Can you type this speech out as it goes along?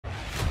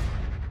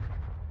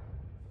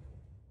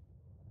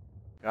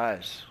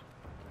Guys,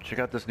 check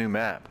out this new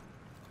map.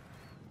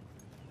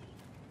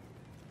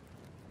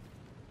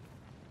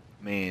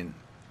 I mean,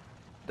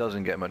 it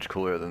doesn't get much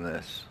cooler than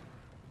this.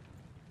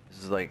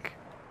 This is like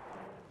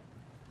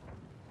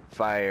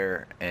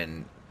fire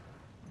and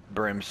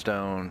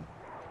brimstone,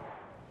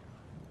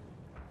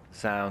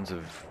 sounds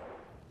of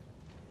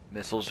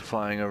missiles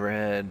flying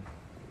overhead.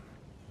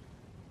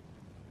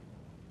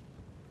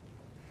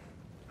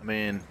 I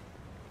mean, it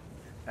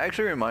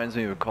actually reminds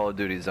me of a Call of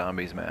Duty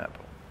Zombies map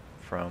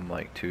from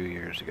like 2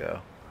 years ago.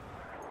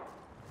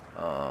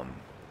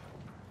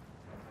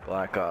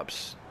 Black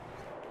Ops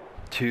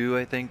 2,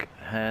 I think,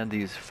 had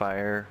these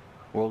fire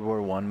World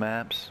War I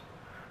maps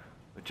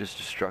with just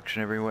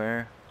destruction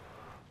everywhere.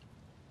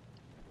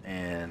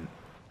 And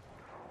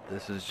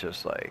this is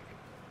just like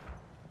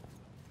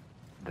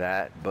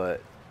that,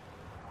 but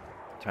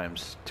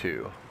times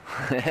 2.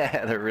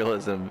 The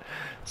realism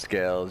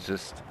scale is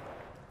just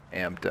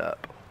amped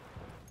up.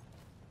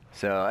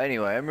 So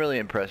anyway, I'm really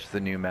impressed with the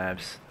new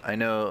maps. I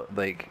know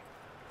like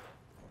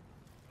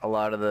a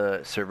lot of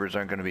the servers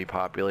aren't going to be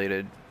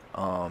populated,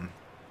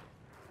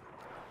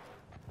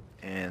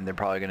 and they're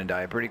probably going to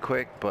die pretty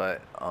quick,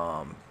 but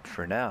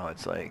for now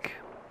it's like,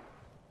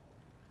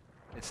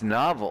 it's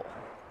novel.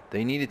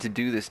 They needed to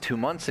do this 2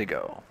 months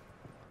ago.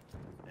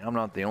 And I'm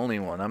not the only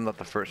one. I'm not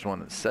the first one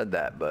that said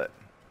that, but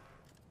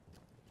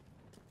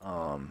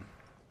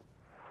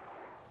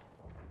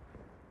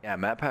yeah,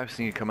 map packs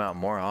need to come out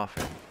more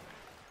often.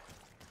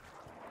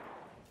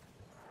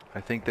 I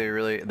think they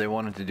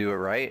wanted to do it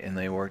right and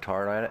they worked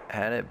hard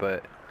at it,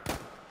 but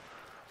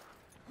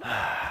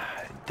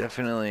it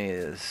definitely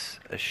is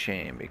a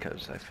shame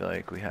because I feel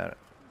like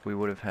we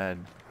would have had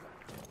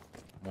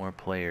more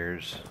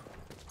players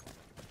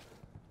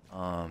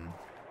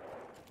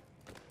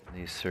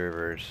these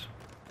servers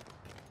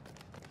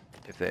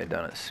if they had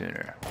done it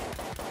sooner.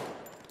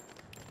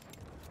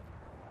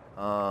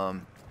 But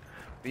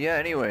yeah,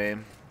 anyway,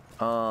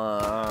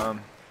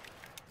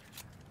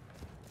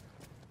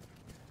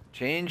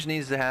 change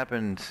needs to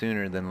happen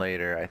sooner than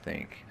later, I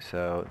think.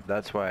 So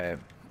that's why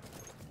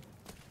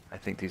I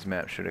think these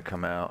maps should have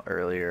come out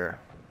earlier.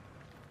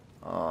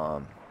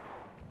 And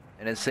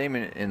it's same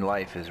in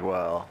life as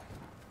well.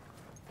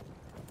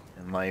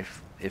 In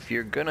life, if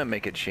you're gonna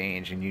make a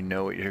change and you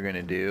know what you're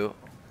gonna do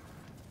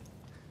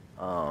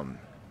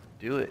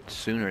it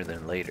sooner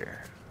than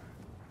later.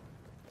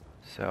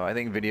 So I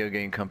think video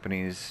game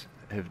companies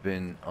have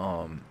been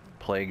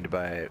plagued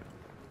by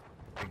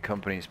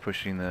companies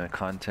pushing the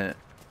content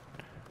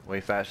way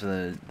faster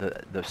than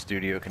the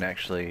studio can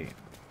actually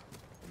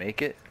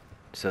make it.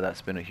 So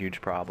that's been a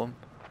huge problem.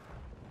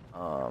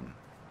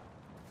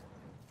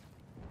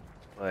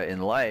 But in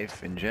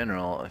life, in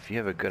general, if you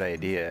have a good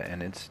idea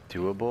and it's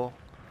doable,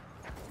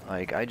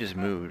 like I just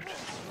moved,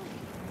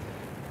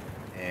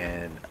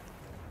 and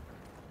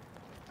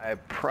I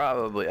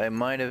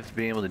might have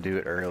been able to do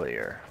it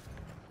earlier,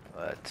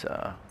 but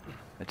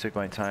I took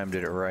my time,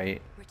 did it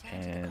right,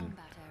 and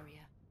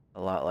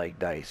a lot like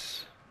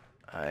Dice,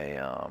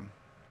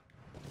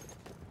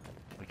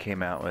 we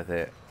came out with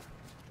it,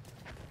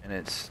 and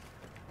it's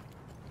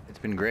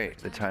been great.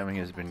 The timing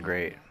has been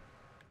great.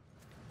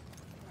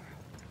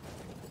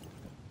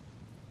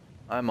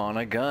 I'm on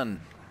a gun.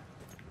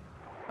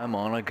 I'm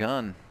on a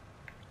gun.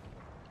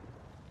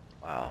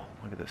 Wow,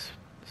 look at this.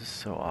 This is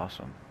so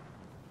awesome.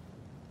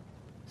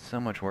 So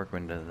much work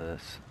went into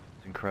this.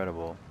 It's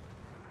incredible.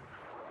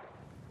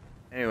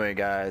 Anyway,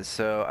 guys,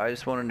 so I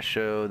just wanted to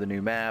show the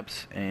new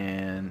maps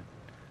and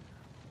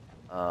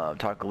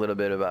talk a little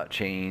bit about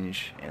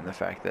change and the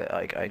fact that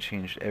like I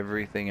changed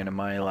everything in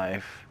my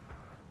life.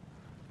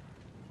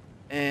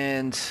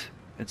 And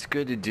it's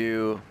good to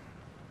do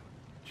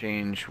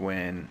change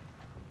when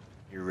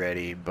you're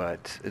ready,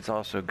 but it's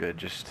also good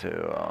just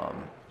to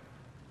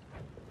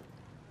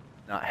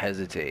not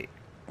hesitate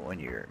when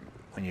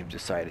you've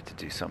decided to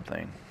do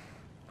something,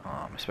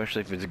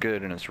 especially if it's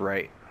good and it's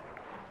right.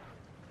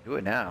 Do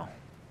it now.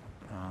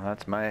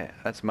 That's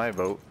my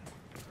vote.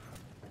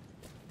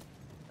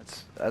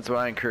 That's what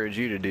I encourage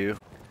you to do.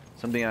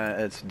 Something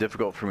it's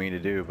difficult for me to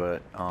do,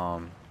 but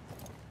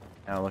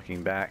now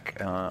looking back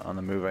on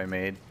the move I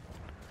made,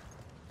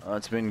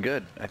 it's been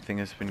good. I think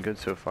it's been good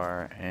so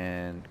far,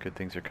 and good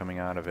things are coming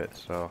out of it,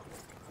 so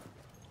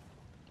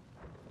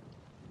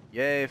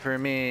yay for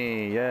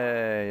me.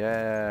 Yay,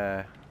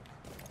 yeah.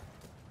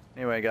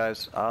 Anyway,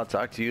 guys, I'll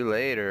talk to you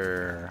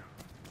later.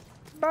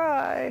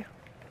 Bye.